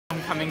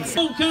coming.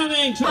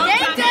 Homecoming!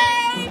 Game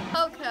day!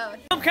 Hoco.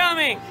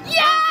 Homecoming!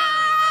 Yeah!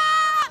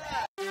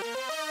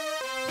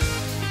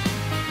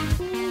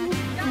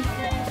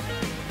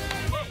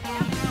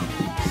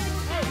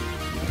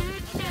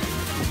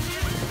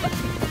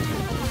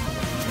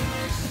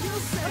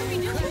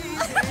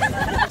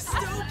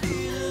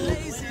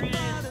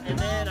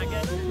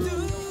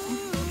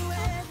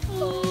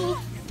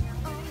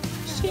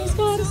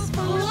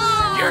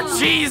 You're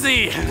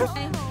cheesy!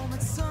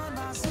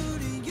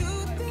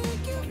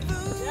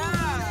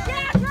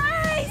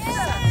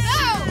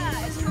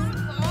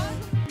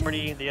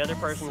 The other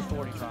person's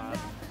 45.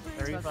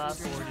 35,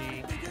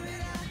 40,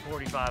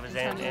 45 is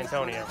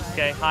Antonio.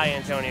 Okay, hi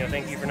Antonio,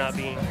 thank you for not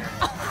being here.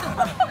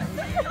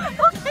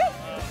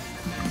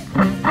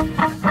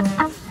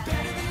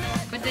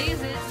 What day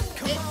is it?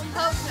 It's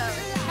Hoco.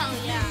 Hell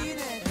yeah.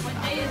 What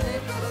day is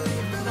it?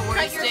 The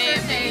worst day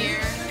of the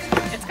year.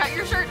 It's cut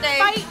your shirt day.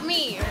 Fight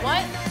me.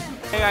 What?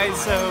 Hey guys,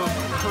 so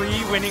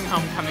pre-winning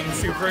homecoming,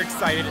 super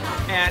excited.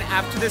 And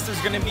after this,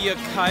 there's gonna be a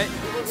cut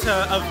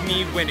of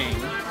me winning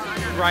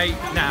right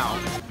now.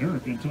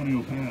 Eric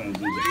Antonio Paz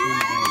is we're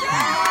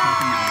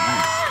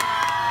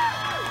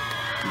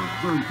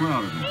very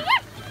proud of him.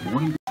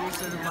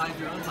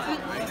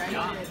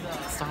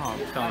 Stop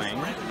filming.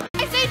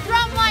 I say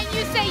drumline,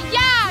 you say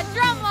yeah,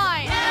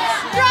 drumline.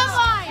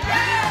 Drumline.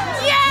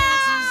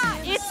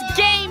 Yeah! It's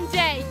game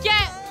day.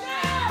 Get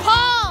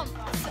pumped.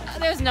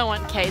 There's no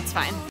one. Okay, it's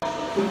fine.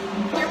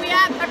 Here we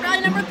at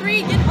rally number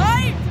 3. Get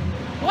hyped.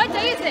 What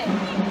day is it?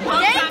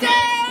 Game day.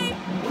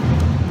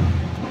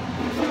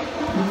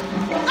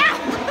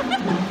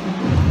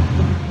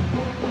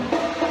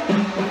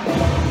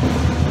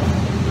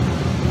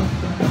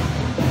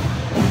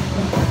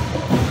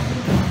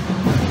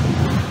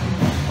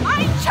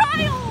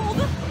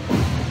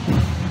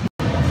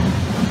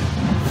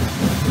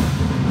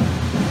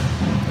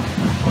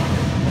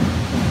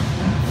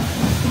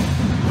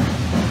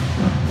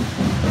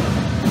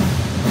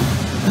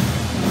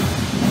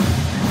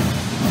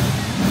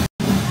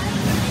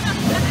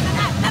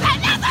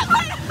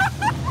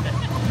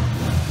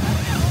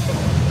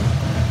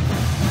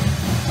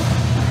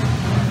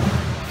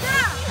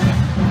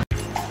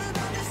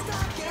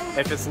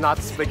 If it's not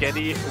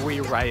spaghetti,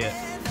 we riot.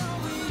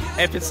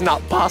 If it's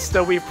not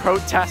pasta, we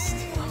protest.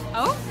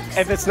 Oh?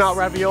 If it's not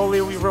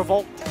ravioli, we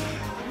revolt.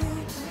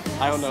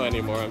 I don't know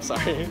anymore, I'm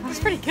sorry. That's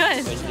pretty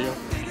good. Thank you.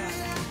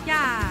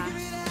 Yeah.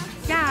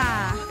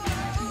 Yeah.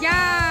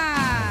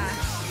 Yeah.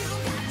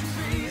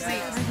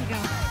 Wait, where'd he go?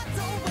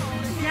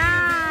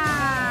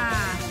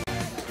 Yeah.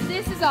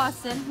 This is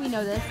Austin. We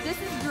know this. This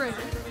is Drew.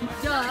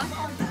 Duh.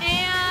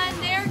 And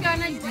they're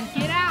gonna duke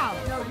it out.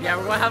 Yeah,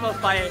 we're gonna have a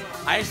fight.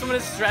 I just want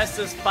to stress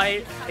this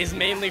fight is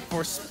mainly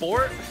for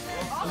sport,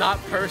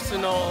 not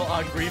personal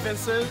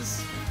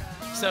grievances.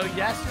 So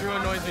yes, Drew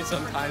annoys me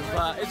sometimes,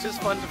 but it's just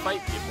fun to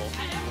fight people.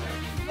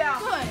 Yeah.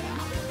 Good.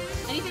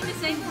 Anything to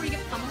say before you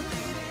get pummeled?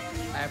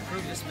 I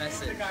approve this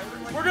message.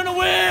 We're gonna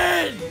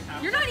win!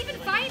 You're not even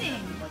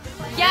fighting.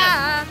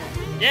 Yeah.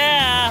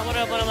 Yeah, what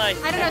am I?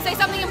 I don't know, say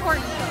something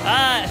important.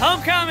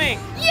 Homecoming!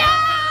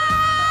 Yeah!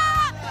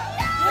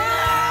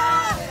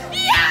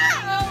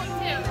 Yeah!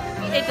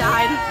 Oh, 2. It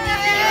died.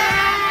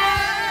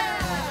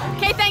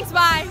 Okay, thanks,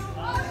 bye.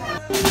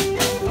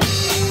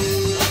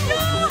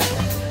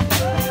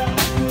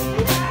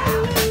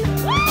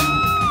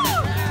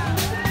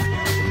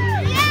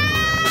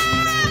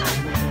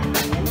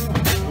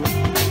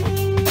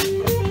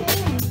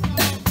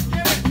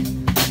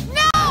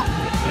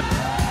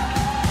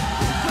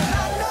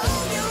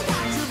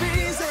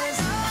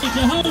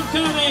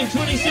 Homecoming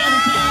 2017.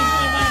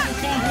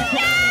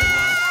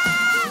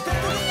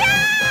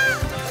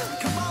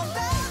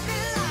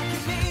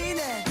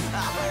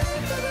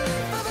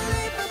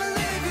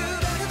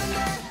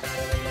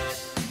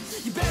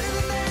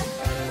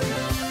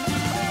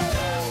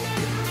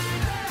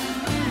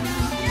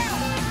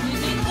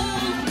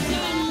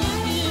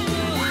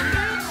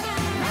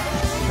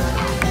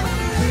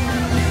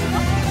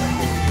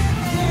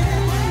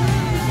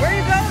 Where are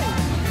you going?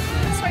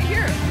 It's right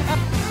here.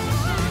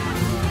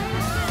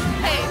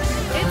 Hey,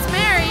 it's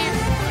Mary.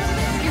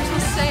 You're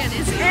supposed to say it.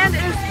 It's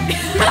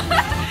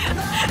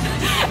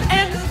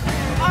and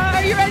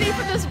are you ready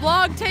for this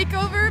vlog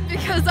takeover?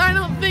 Because I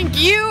don't think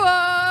you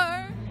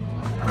are.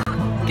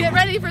 Get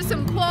ready for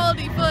some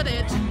quality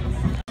footage.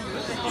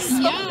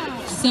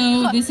 Yeah.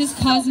 So this is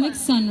Cosmic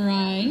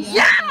Sunrise.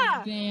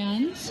 Yeah!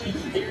 Band.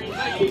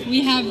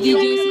 We have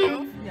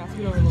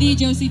the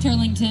Josie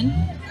Turlington,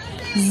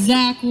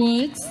 Zach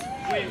Woods,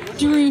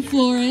 Drew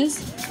Flores,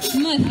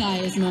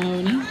 Matthias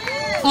Mahoney,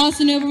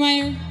 Austin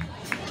Obermeyer,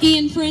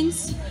 Ian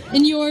Prince,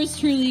 and yours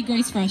truly,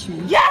 Grace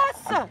Freshman. Yes!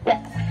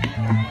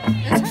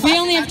 We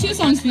only have 2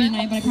 songs for you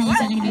tonight, but I promise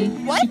they're going to be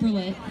super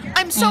lit.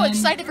 I'm so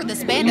excited for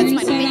this band. It's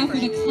my We're going to start off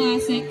with favorite. a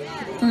classic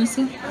first.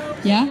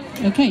 Yeah?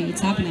 Okay, it's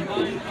happening.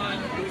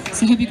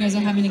 So I hope you guys are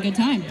having a good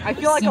time. I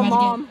feel like So a I'm about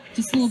to mom. get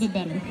just a little bit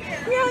better.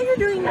 Yeah, you're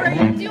doing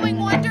great. Doing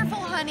wonderful,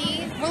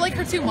 honey. We're like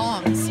her two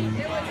moms.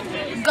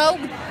 Go,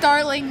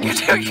 darling. You're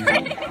doing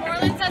great.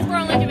 Orlin says we're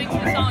only doing 2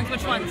 songs.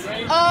 Which ones?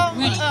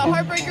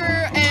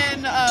 Heartbreaker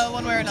and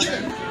One Way or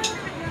Another.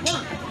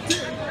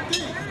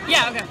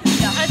 Yeah, okay.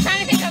 Yeah. I was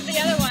trying to think of the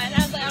other one. I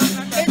was like, I don't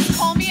remember. It's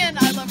Call Me and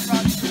I Love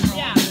Rock.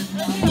 Yeah.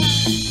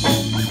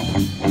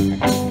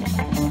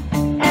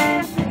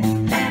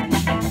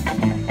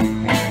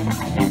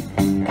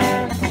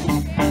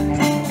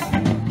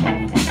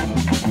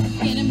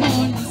 In the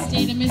morning,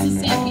 state of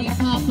Mississippi,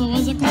 Papa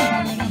was a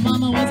clown and her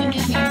mama was a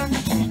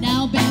hippie. In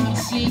Alabama,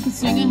 she could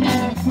swing a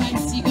hammer.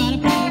 Price you gotta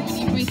pay when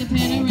you break the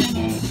panorama.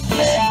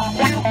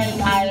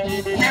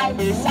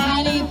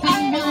 Sally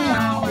from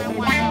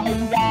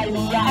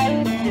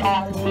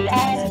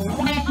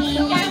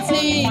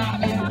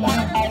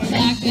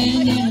Black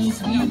bandanas,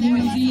 sweet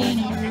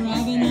Louisiana,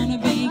 robbing on a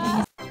bank.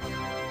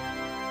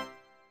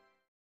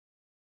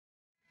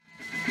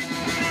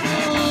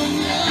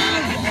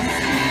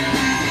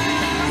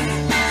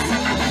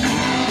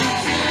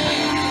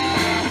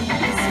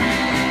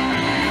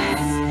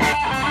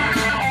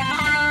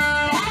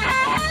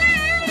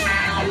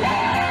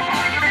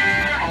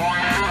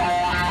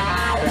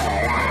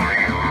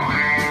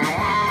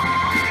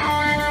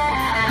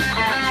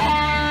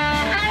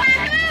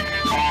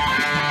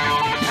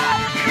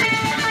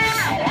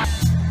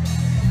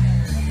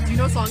 Do you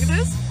know what song it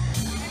is?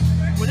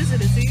 What is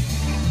it, Izzy?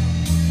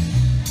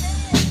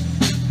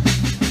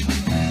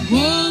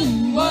 Whoa,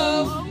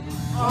 whoa,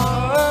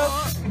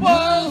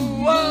 whoa,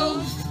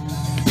 whoa,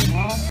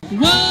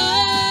 whoa,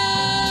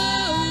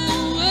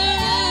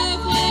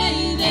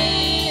 play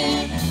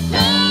there.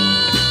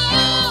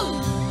 Whoa,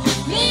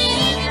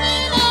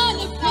 living on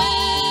a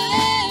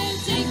prayer.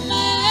 Take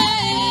my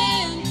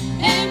hand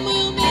and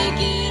we'll make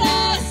it, I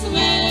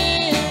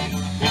swear.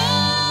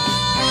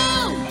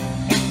 Whoa,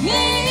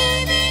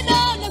 living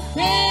on a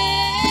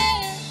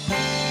prayer.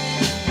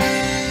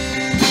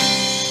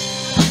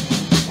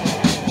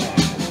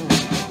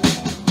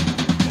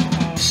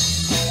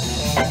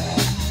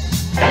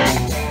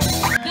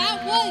 That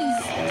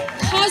was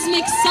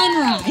Cosmic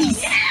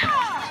Sunrise.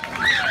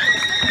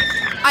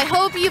 I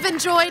hope you've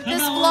enjoyed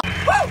this vlog.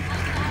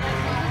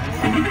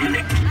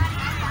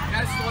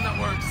 That's the one that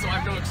works, so I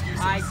have no excuses.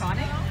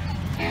 Iconic.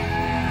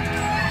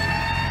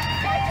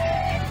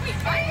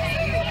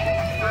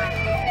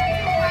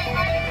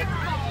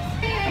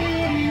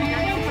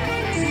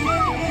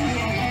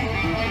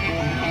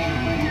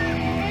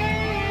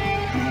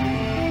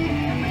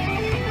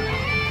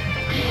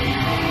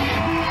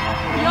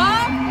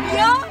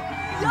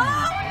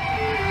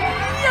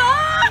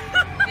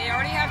 They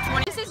already have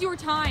 20. This is your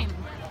time.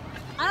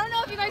 I don't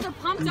know if you guys are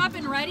pumped up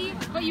and ready,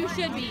 but you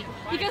should be.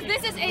 Because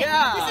this is it.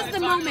 Yeah, This is the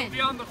moment.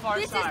 Be on the far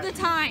This side. is the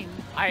time.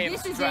 I am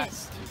This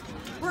stressed. is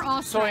it. We're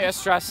all Soy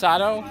stressed.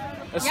 estresado.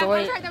 that was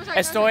right, that was right,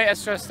 Estoy That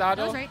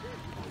estresado. was right.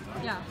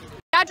 Yeah.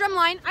 Yeah,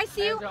 drumline. I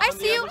see you. I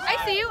see you. I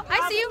see you.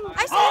 I see you.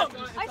 I see you.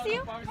 I see you. I see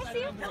you. I see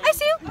you. I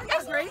see you.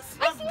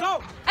 I see you.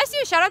 I see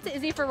you. Shout out to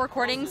Izzy for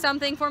recording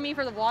something for me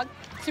for the vlog.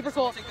 Super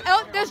cool.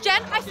 Oh, there's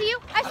Jen. I see you.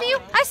 I see you.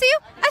 I see you.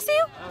 I see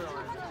you.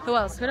 Who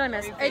else? Who did I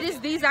miss? It is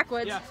the Zach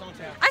Woods.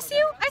 I see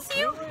you. I see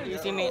you. You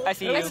see me? I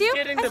see you. I see you.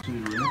 Cigarettes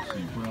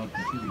and proud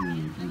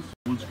contributor to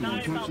one school in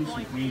Texas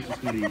and plans to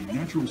study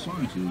natural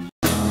sciences.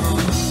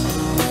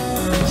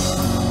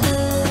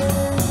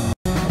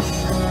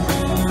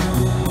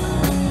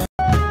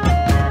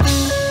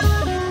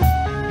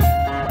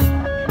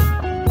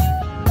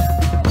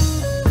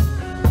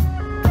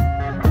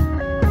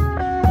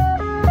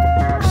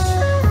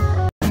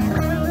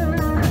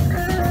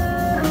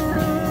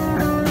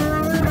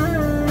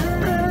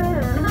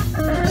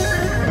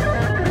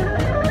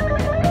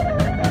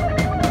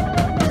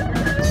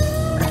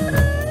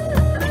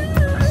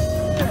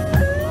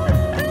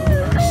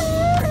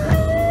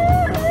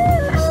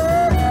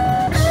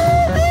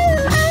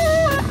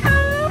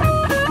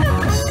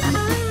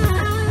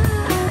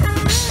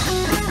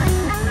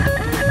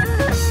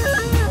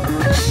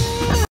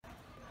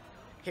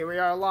 Here we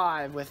are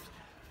live with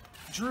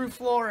Drew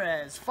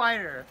Flores,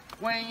 fighter,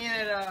 weighing in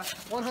at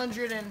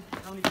 100 and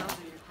how many pounds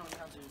are you?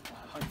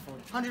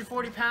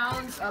 140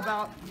 pounds,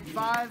 about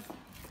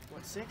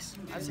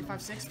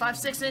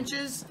 5'6"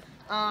 inches.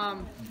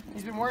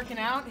 He's been working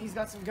out. He's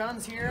got some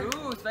guns here.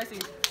 Ooh, spicy.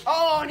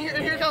 Oh, and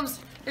here comes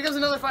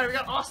another fighter. We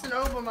got Austin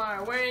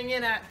Obermeyer weighing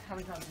in at how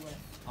many pounds do you weigh?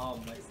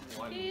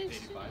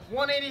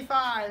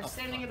 185,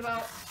 standing at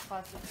about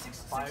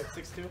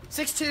 6'2".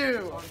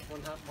 6'2".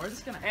 Where's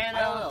this gonna? And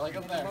like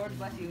up there.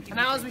 and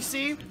now as we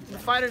see, the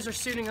fighters are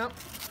suiting up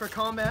for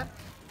combat.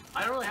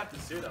 I don't really have to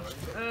suit them.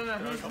 No,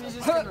 he's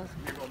just gonna...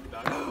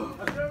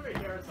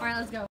 Alright,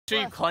 let's go. Make sure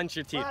you clench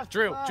your teeth.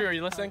 Drew, are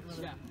you listening?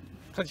 Yeah.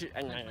 Clench your.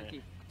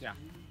 Yeah.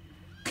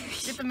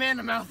 Get the man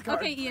to mouth guard.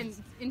 Okay, Ian,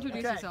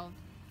 introduce Okay. yourself.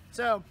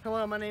 So,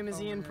 hello, my name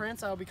is Ian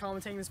Prince. I will be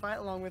commentating this fight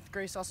along with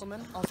Grace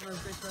Usselman, also known as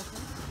Grace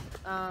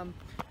Wrestling.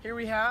 Here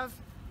we have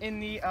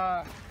in the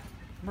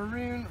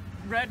maroon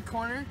red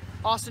corner,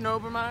 Austin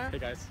Obermeyer. Hey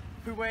guys.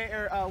 Who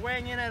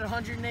weighing in at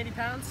 180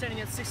 pounds, standing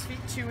at 6 feet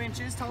 2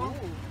 inches tall.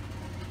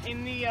 Ooh.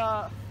 In the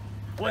other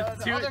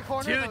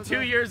corner,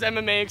 two years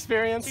MMA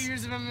experience. 2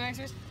 years of MMA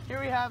experience. Here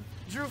we have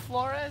Drew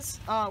Flores,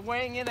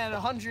 weighing in at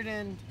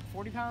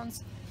 140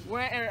 pounds,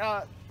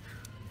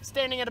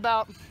 standing at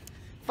about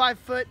 5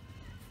 foot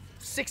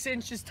 6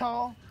 inches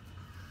tall.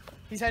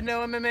 He's had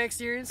no MMA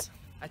experience.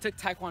 I took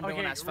Taekwondo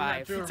when I was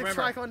 5. He took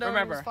Taekwondo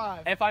when he was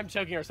 5. If I'm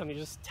choking or something,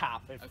 just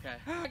tap. Okay.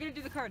 I'm gonna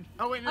do the card.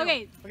 Oh wait, no.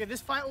 Okay. Okay,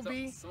 this fight will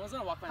be Someone's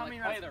gonna walk by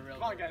like, rounds? they're real.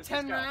 Come on, guys.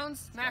 10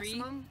 rounds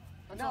maximum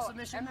until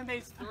submission.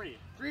 MMA's 3.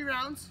 3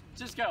 rounds.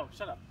 Just go.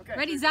 Shut up. Okay.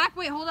 Ready, Zach?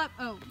 Wait, hold up.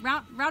 Oh,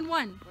 round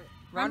one.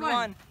 Round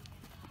 1.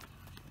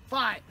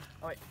 Fight.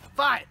 Oh wait.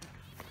 Fight.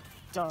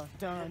 Dun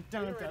dun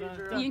dun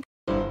dun dun. Ian.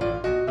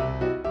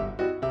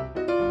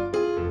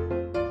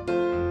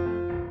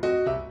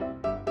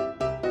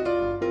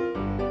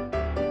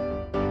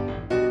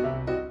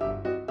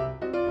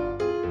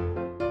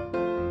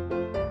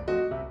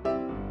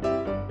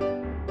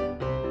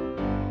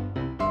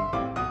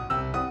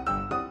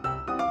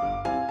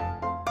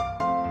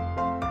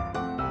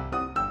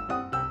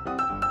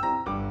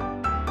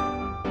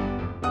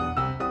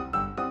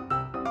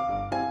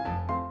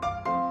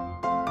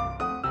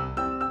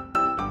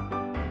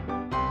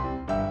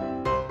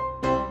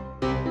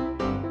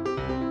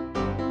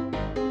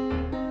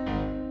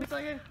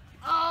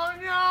 Oh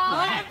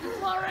no!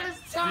 Flores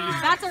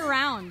time. That's a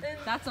round.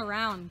 That's a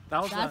round.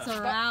 That was That's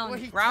a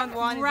round. Round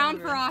 1.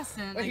 Round for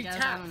Austin. Wait, I he guess. I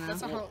tapped. don't know.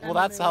 That's how Well,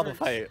 that's MMA how the works.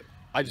 fight.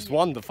 I just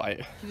won the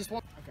fight. He just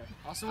won. Okay.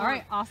 Austin All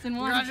right, Austin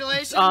won.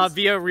 Congratulations.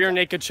 Via rear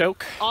naked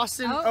choke.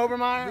 Austin Oh.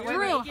 Obermeyer.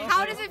 Drew,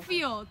 how does it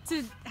feel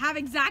to have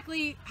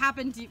exactly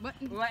happened to you? What?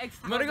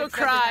 I'm gonna go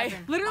cry.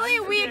 Literally,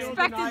 we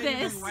expected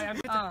this.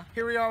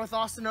 Here we are with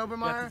Austin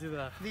Obermeyer. do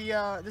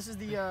that. This is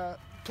the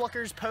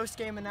Pluckers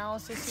post-game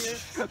analysis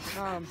here.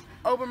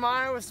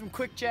 Obermeyer with some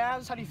quick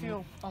jabs. How do you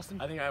feel, Austin?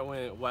 I think I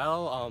went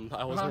well.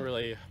 I wasn't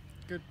really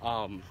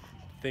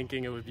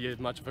thinking it would be as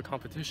much of a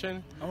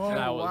competition, and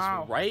I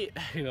was right.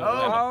 You know,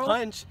 and a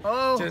punch,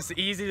 just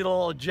easy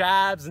little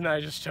jabs, and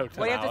I just choked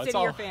him What do you out. have to say It's to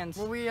all- your fans?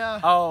 Well, we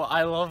Oh,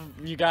 I love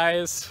you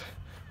guys,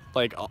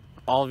 like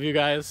all of you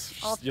guys.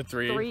 You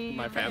three,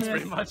 my fans,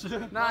 pretty much.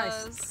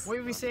 nice. Will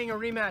we be seeing a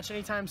rematch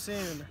anytime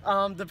soon?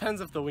 Depends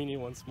if the weenie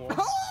wants more.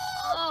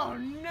 Oh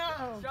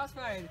no! Shots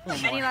fired.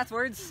 Any last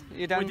words?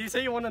 You done? Would you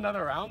say you won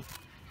another round?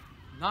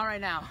 Not right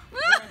now.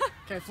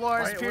 Okay,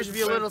 Flores Alright, appears to we'll be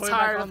a just little put it back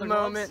tired on at the the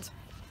gloves. moment.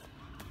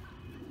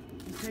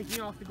 He's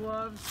taking off the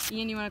gloves.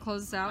 Ian, you want to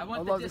close this out? I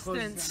want I'd the love to close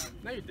this distance.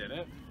 No, you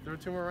didn't. There were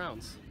 2 more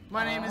rounds.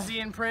 My name is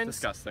Ian Prince.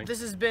 Disgusting. This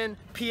has been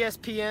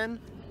PSPN.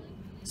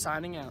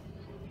 Signing out.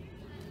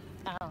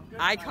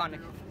 Iconic.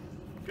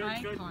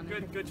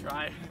 Good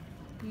try.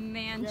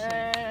 Man shake.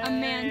 Yay, A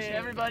man shake.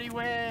 Everybody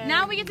wins.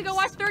 Now we get to go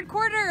watch third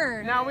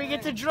quarter. Now we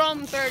get to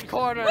drum third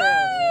quarter.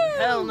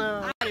 Hell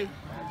no.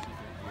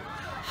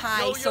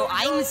 Hi, so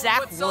I'm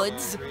Zach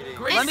Woods.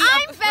 And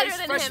I'm better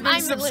than him. I'm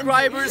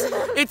subscribers.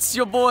 It's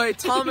your boy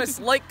Thomas.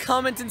 Like,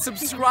 comment, and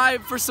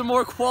subscribe for some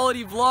more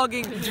quality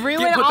vlogging.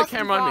 Put the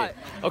camera on me.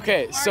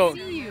 Okay, so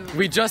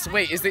we just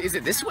is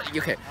it this way?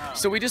 Okay,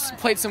 so we just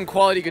played some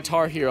quality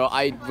Guitar Hero.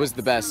 I was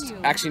the best.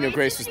 Actually, no,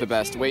 Grace was the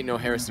best. Wait, no,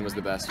 Harrison was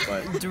the best.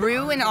 But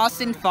Drew and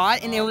Austin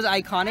fought, and it was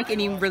iconic, and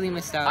you really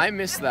missed out. I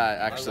missed that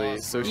actually.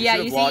 So Yeah,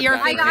 should you have see, you're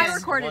vlogged that. I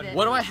recorded it.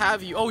 What do I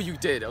have? You? Oh, you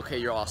did. Okay,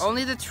 you're awesome.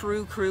 Only the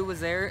true crew was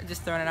there,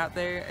 just throwing it out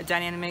there. A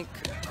dynamic,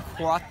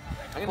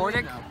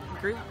 quartic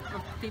group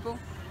of people.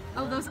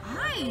 Oh, those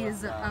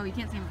eyes. Oh, you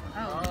can't see them.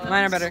 Oh.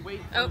 Mine are better. We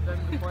have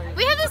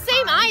the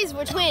same eyes.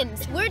 We're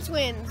twins. We're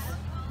twins.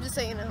 Just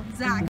so you know.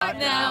 Zach.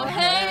 Now,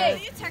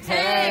 hey,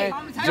 Hey,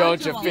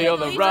 don't you feel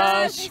the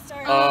rush?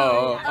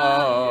 Oh,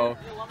 oh.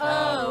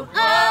 oh,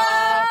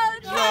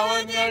 No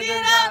one knows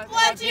about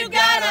what you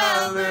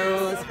gotta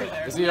lose.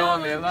 It's the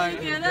only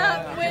life you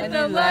got. with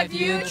the life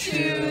you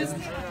choose.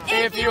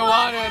 If you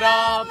want it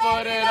all,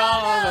 put it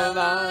all on the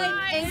line.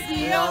 It's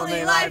the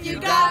only life you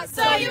got,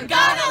 so you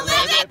gotta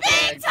live it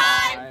big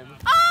time.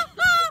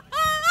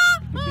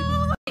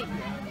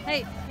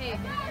 Hey, hey, hey,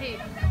 hey,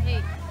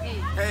 hey,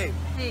 Hey,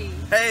 hey,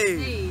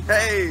 hey,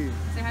 hey.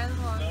 Say hi to the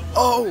vlog.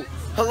 Oh,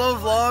 hello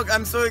vlog.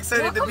 I'm so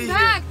excited to Welcome be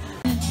back.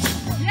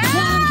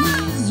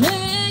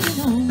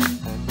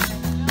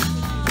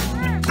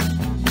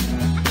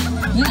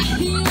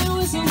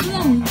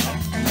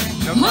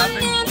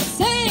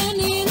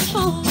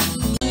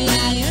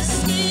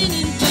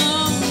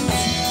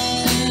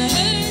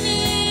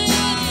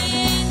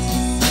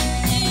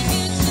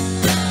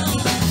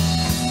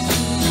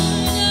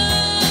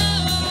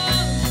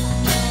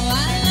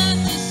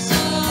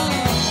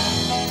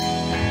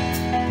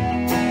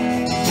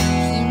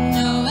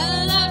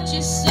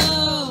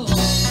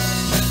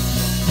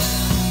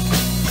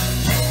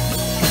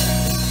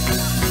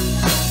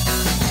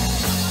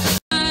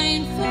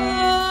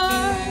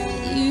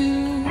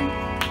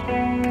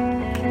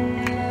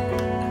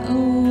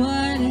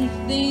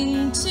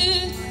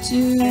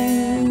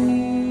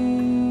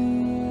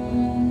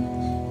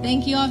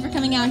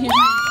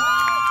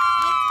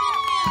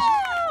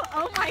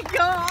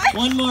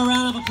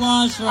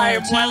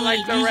 applause for our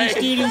talented music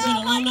students and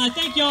alumni.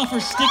 Thank you all for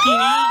sticking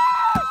out.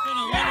 It's been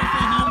a wonderful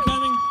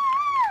homecoming.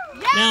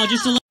 Now,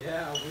 just to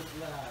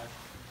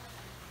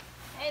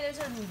Hey, there's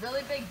a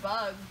really big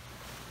bug.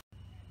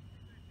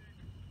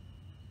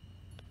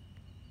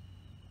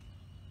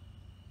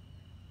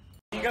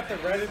 You got the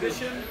red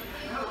edition?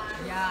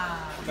 Yeah.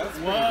 That's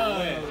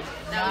Whoa.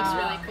 That was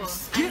really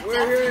cool.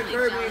 We're here at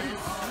Kirby.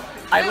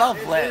 I love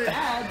lit.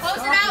 Close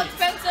it out,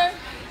 Spencer.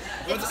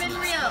 It's been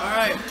real. All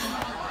right.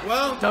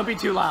 Well, don't be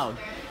too loud.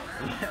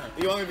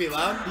 You want me to be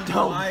loud?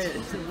 Don't.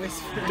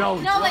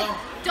 Don't. No, like,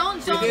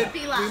 don't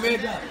be loud.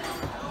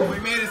 We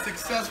made a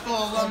successful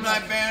alumni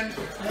band.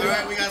 All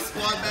right, we got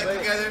squad back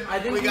together. I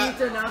think we need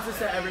to announce this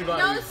to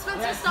everybody. No,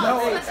 Spencer,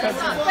 stop. Spencer,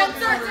 stop.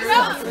 Spencer, no,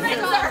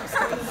 Spencer.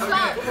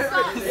 Stop.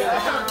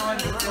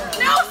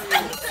 No,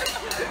 Spencer.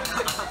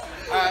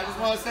 Alright, I just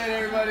want to say to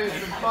everybody, it's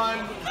been fun,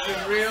 it's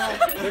been real.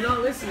 They're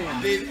not listening.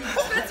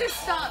 Spencer,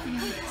 stop.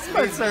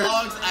 These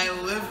vlogs, I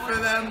live for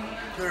them.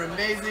 They're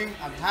amazing.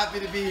 I'm happy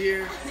to be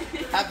here.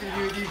 Happy to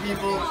be with you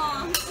people.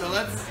 So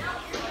let's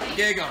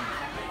gig them.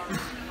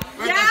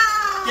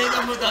 Gig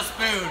them with a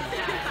spoon.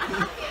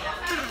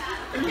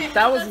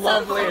 That was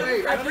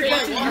lovely. I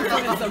forgot to use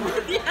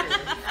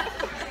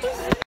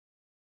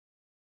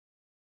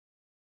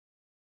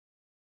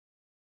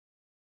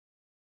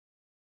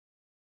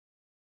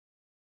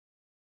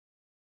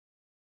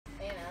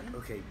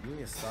Okay, you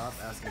need to stop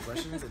asking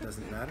questions. It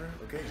doesn't matter.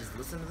 Okay, just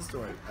listen to the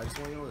story. I just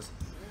want you to listen.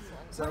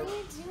 So, what are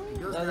you doing? he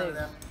goes down to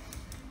that.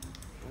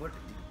 What?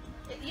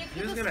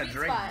 Who's gonna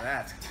drink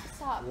that?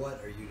 Stop.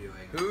 What are you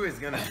doing? Who is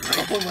gonna drink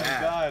that? Oh my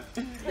god.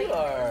 You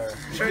are.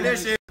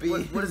 Tradition.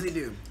 What does he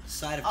do?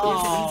 Side of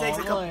he takes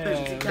a couple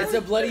pictures. It's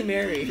a Bloody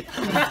Mary.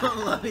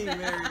 Bloody Mary.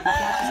 He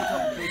catches a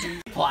couple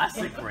pictures.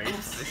 Plastic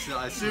grapes.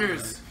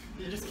 Cheers.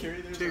 You just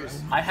carry those.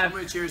 Cheers. I have.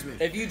 Somebody cheers me.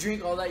 If you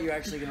drink all that, you're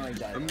actually gonna like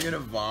die. I'm gonna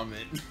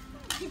vomit.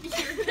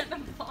 You're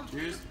gonna fall.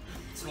 Cheers.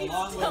 It's a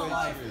long way of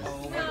life.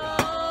 Oh my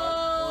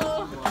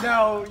god.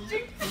 No.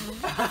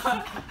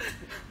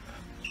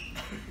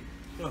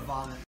 Gonna vomit.